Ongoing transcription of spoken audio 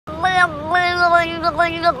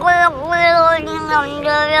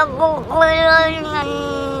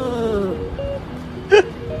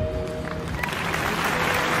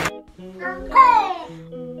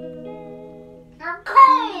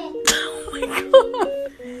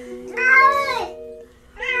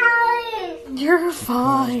You're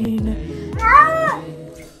fine.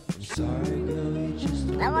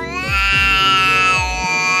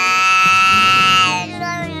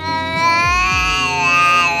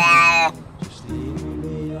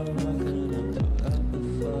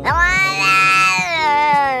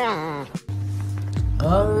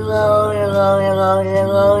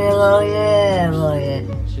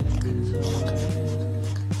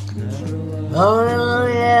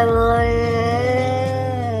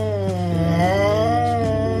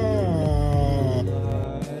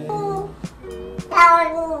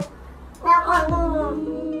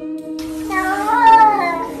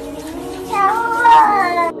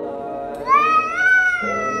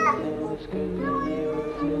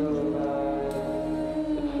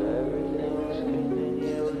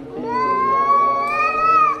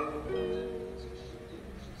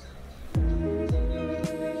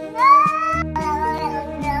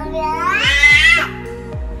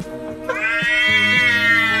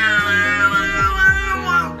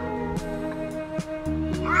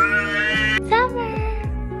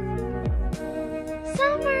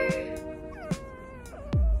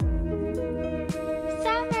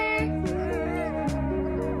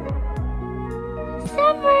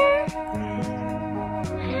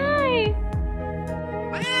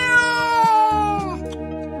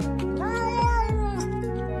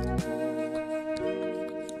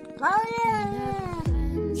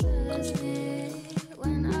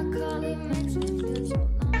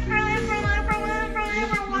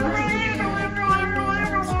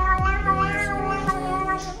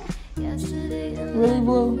 Really,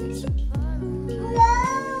 Blue?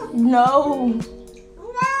 No.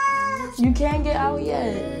 You can't get out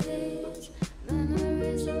yet.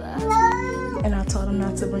 And I told him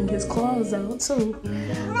not to bring his claws out too.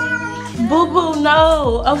 Boo Boo,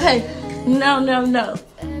 no. Okay. No.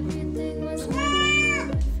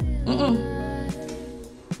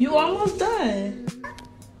 You almost done.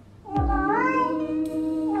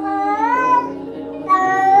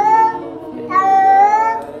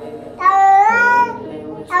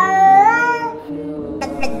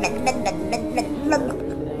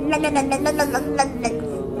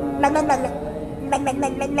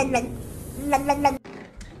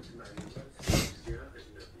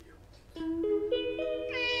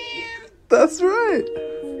 That's right.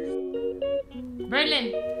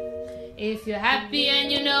 Berlin. If you're happy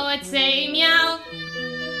and you know it, say meow.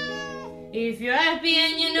 If you're happy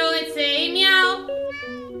and you know it, say meow.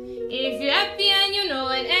 If you're happy and you know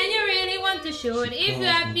it and you really want to show it, if you're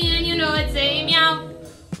happy and you know it, say meow.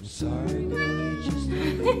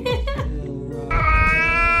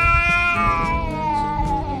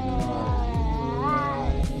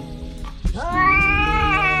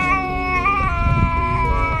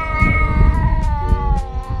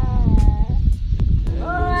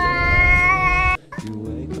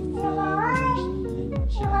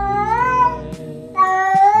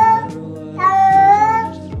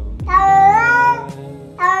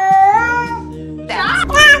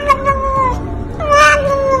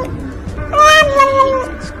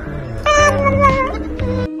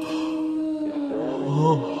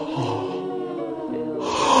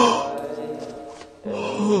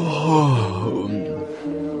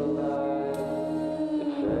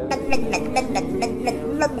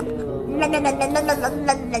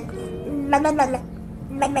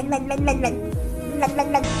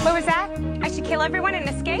 What was that? I should kill everyone and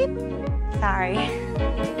escape? Sorry.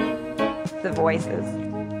 The voices.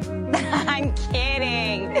 I'm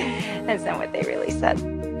kidding. That's not what they really said.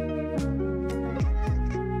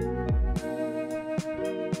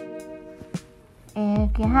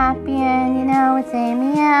 If you're happy and you know it, say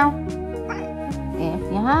meow. If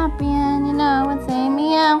you're happy and you know it, say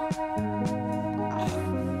meow.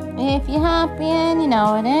 If you're happy and you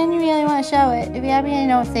know it and you really want to show it, if you're happy and you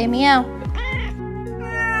know it, say meow.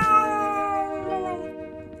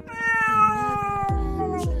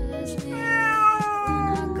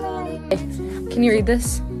 Can you read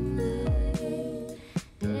this?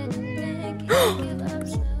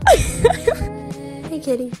 Hey,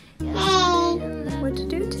 kitty. Hey. What'd you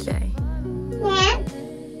do today? Yeah.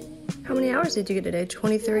 How many hours did you get today?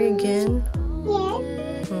 23 again? Yeah.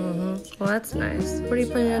 Well, that's nice. What are you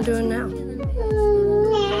planning on doing now?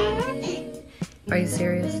 Are you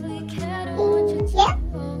serious? Yeah.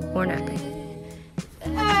 Or napping?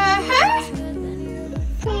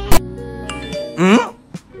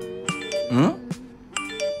 Hey,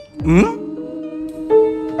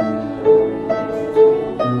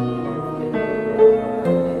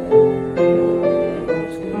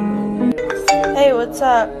 what's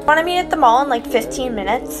up? Wanna meet at the mall in like 15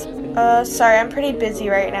 minutes? Sorry, I'm pretty busy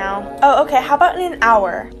right now. Oh, okay, how about in an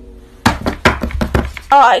hour?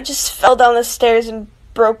 Oh, I just fell down the stairs and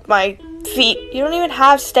broke my feet. You don't even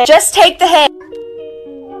have stairs. Just take the hit!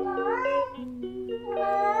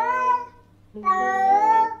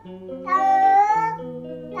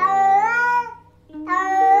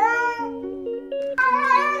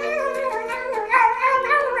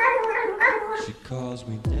 She calls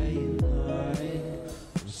me day and night.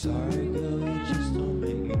 I'm sorry, girl.